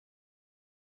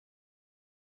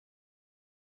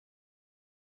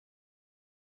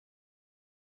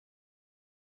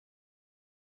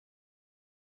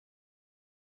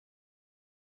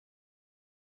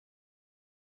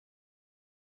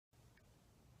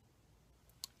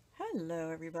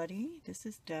Hello everybody, this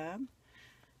is Deb.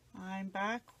 I'm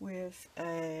back with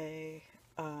a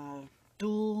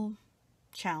dual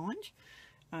challenge.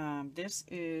 This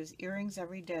is earrings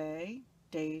every day,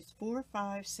 days 4,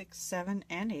 5, 6, 7,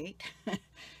 and 8.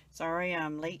 Sorry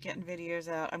I'm late getting videos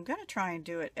out. I'm going to try and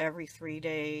do it every 3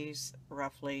 days,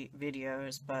 roughly,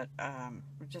 videos, but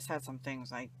we've just had some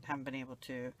things I haven't been able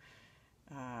to.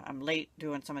 I'm late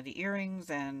doing some of the earrings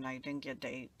and I didn't get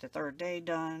the third day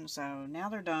done, so now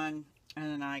they're done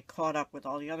and I caught up with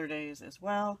all the other days as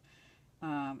well.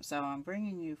 So I'm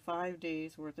bringing you 5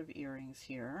 days worth of earrings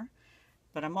here,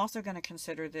 but I'm also going to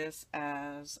consider this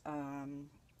as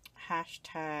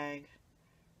hashtag,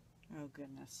 oh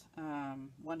goodness,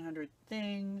 100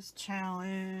 things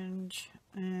challenge.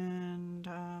 And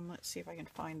let's see if I can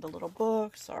find the little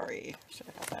book. Sorry, should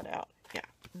have had that out. Yeah,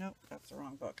 nope, that's the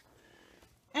wrong book.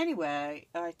 Anyway,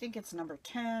 I think it's number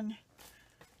 10.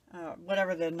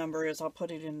 Whatever the number is, I'll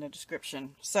put it in the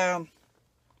description. So,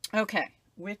 okay,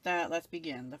 with that, let's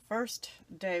begin. The first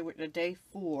day, day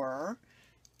 4,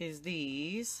 is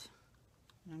these.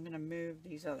 I'm going to move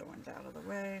these other ones out of the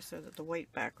way so that the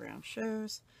white background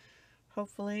shows.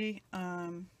 Hopefully,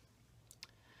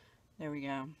 there we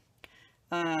go.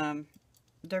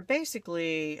 They're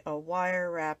basically a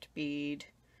wire-wrapped bead.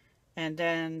 And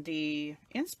then the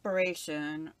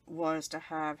inspiration was to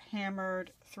have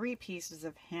 3 pieces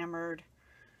of hammered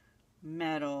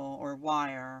metal or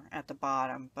wire at the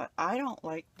bottom. But I don't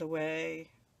like the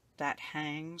way that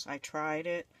hangs. I tried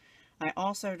it. I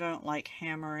also don't like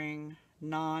hammering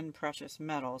non-precious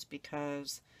metals,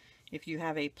 because if you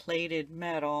have a plated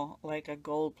metal, like a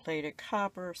gold-plated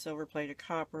copper, silver-plated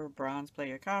copper,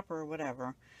 bronze-plated copper, or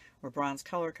whatever, or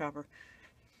bronze-colored copper,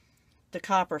 the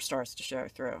copper starts to show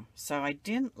through. So I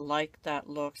didn't like that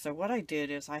look. So what I did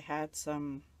is I had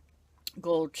some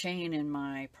gold chain in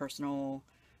my personal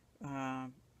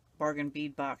bargain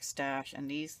bead box stash,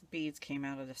 and these beads came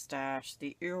out of the stash.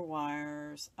 The ear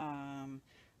wires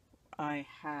I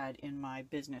had in my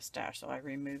business stash, so I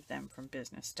removed them from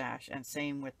business stash. And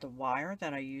same with the wire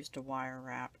that I used to wire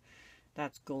wrap.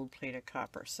 That's gold plated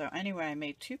copper. So anyway, I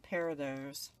made 2 pair of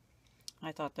those.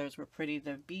 I thought those were pretty.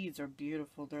 The beads are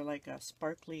beautiful. They're like a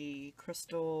sparkly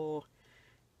crystal.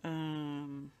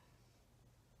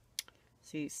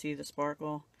 See the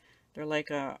sparkle? They're like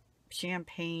a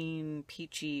champagne,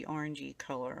 peachy, orangey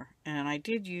color. And I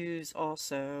did use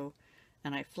also,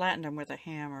 and I flattened them with a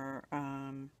hammer,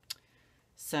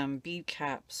 some bead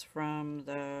caps from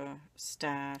the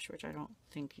stash, which I don't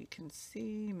think you can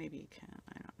see. Maybe you can.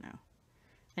 I don't know.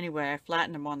 Anyway, I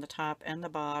flattened them on the top and the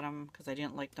bottom because I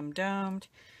didn't like them domed.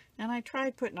 And I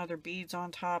tried putting other beads on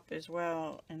top as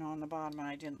well and on the bottom, and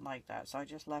I didn't like that. So I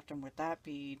just left them with that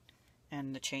bead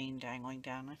and the chain dangling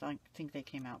down. I think they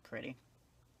came out pretty.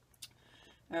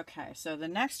 Okay, so the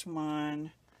next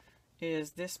one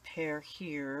is this pair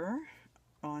here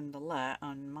on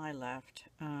my left.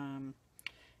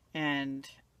 And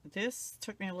this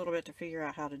took me a little bit to figure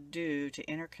out how to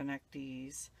interconnect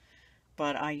these.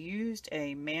 But I used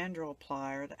a mandrel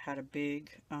plier that had a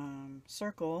big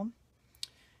circle,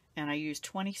 and I used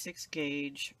 26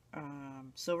 gauge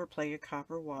silver plated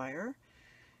copper wire.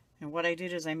 And what I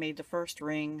did is I made the first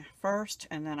ring first,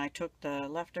 and then I took the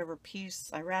leftover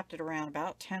piece, I wrapped it around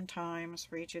about 10 times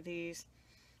for each of these,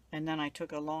 and then I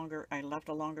left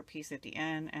a longer piece at the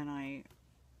end, and I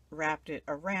wrapped it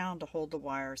around to hold the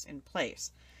wires in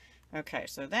place. Okay,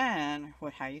 so then,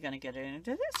 well, how are you going to get it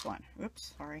into this one?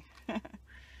 Oops, sorry.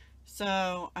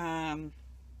 So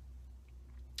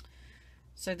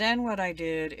then what I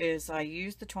did is I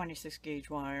used the 26 gauge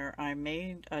wire. I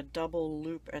made a double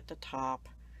loop at the top,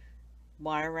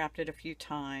 wire wrapped it a few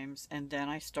times, and then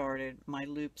I started my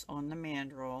loops on the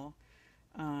mandrel.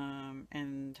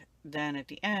 And then at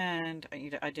the end,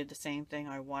 I did the same thing.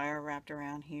 I wire wrapped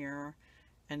around here,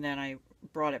 and then I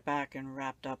brought it back and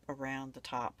wrapped up around the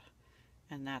top.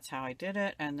 And that's how I did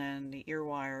it. And then the ear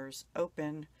wires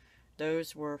open.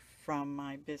 Those were from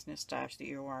my business stash. The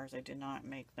ear wires, I did not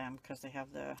make them because they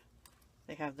have the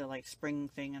like spring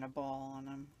thing and a ball on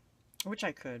them, which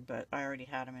I could, but I already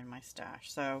had them in my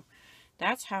stash. So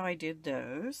that's how I did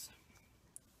those.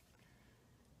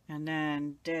 And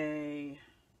then day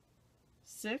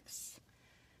 6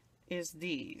 is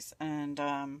these, and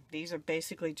these are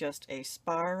basically just a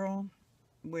spiral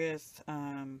with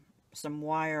some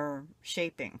wire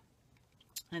shaping,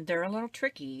 and they're a little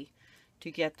tricky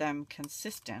to get them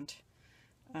consistent.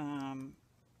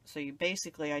 So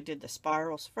I did the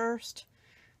spirals first,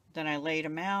 then I laid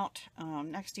them out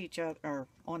next to each other, or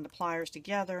on the pliers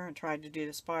together, and tried to do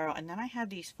the spiral. And then I had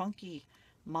these funky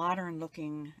modern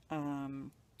looking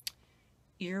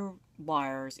ear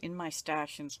wires in my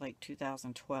stash since like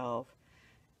 2012.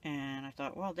 And I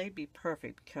thought, well, they'd be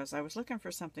perfect because I was looking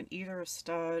for something, either a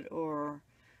stud or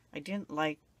I didn't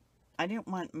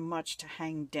want much to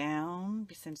hang down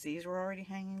since these were already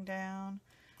hanging down.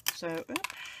 So,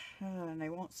 and they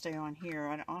won't stay on here.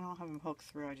 I don't have them hooked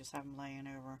through. I just have them laying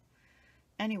over.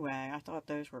 Anyway, I thought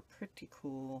those were pretty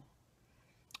cool.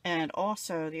 And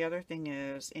also, the other thing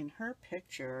is, in her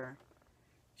picture,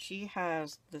 she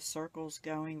has the circles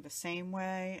going the same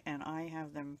way, and I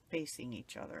have them facing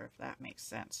each other, if that makes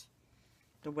sense.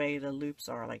 The way the loops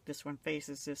are, like this one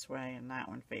faces this way, and that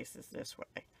one faces this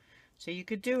way. So you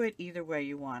could do it either way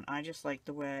you want. I just like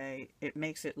the way it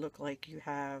makes it look like you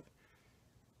have,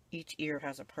 each ear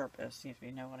has a purpose, if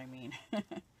you know what I mean.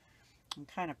 I'm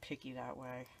kind of picky that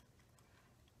way.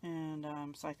 And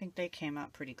so I think they came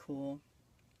out pretty cool.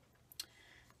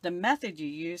 The method you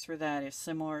use for that is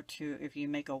similar to if you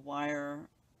make a wire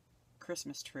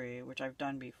Christmas tree, which I've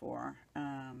done before.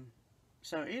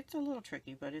 So it's a little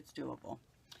tricky, but it's doable.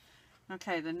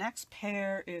 Okay, the next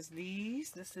pair is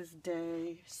these. This is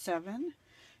day 7.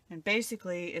 And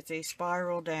basically it's a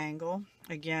spiral dangle.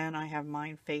 Again, I have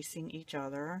mine facing each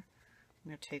other.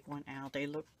 I'm going to take one out. They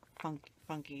look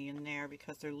funky in there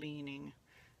because they're leaning.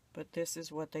 But this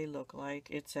is what they look like.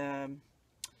 It's I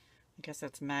guess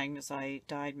that's magnesite,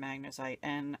 dyed magnesite.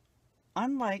 And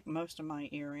unlike most of my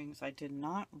earrings, I did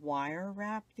not wire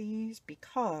wrap these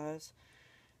because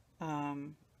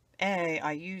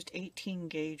I used 18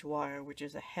 gauge wire, which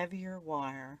is a heavier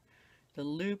wire. The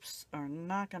loops are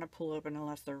not going to pull open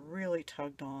unless they're really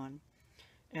tugged on.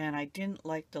 And I didn't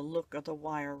like the look of the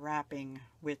wire wrapping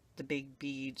with the big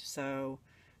beads, so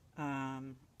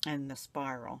and the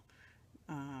spiral.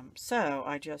 So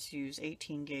I just use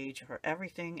 18 gauge for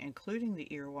everything, including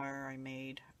the ear wire I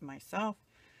made myself.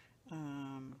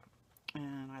 And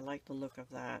I like the look of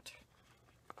that.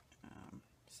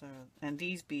 And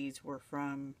these beads were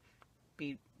from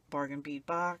Bargain Bead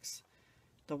Box.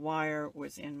 The wire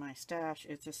was in my stash.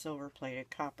 It's a silver plated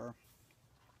copper.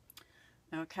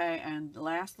 Okay, and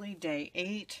lastly, day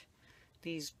 8.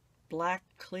 These black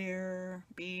clear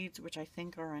beads, which I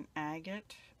think are an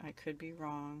agate. I could be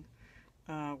wrong.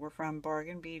 Were from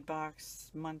Bargain Bead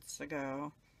Box months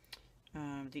ago.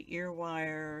 The ear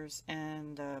wires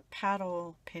and the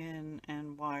paddle pin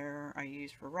and wire I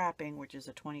use for wrapping, which is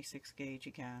a 26 gauge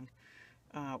again,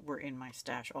 were in my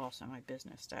stash also, my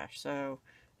business stash. So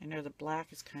I know the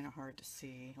black is kind of hard to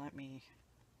see. Let me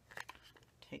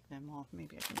take them off.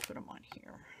 Maybe I can put them on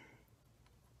here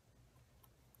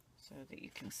so that you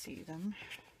can see them.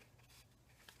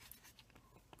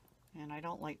 And I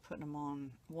don't like putting them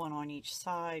on one on each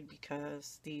side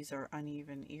because these are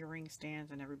uneven earring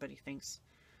stands and everybody thinks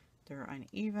they're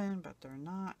uneven, but they're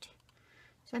not.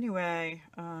 So anyway,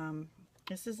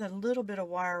 this is a little bit of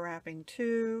wire wrapping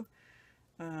too.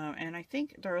 And I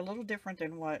think they're a little different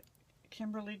than what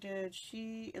Kimberly did.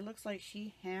 It looks like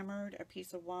she hammered a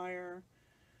piece of wire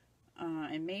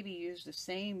and maybe used the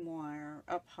same wire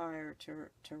up higher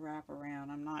to wrap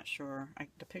around. I'm not sure.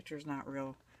 The picture's not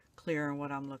real clear on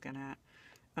what I'm looking at.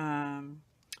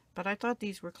 But I thought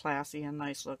these were classy and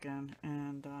nice looking,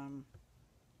 and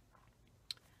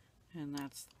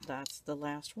that's the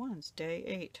last ones, day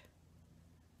 8.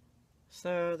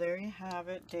 So there you have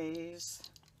it, days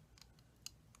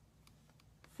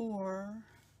 4,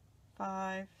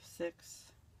 5, 6,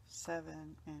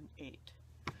 7, and 8.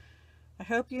 I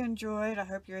hope you enjoyed. I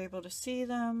hope you're able to see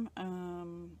them.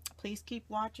 Please keep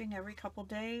watching every couple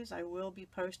days. I will be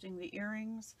posting the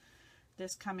earrings.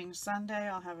 This coming Sunday,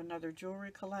 I'll have another jewelry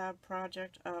collab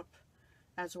project up,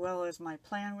 as well as my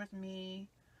plan with me.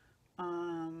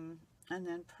 And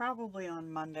then probably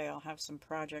on Monday, I'll have some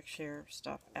project share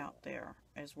stuff out there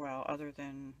as well, other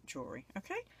than jewelry.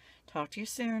 Okay? Talk to you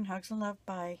soon. Hugs and love.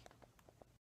 Bye.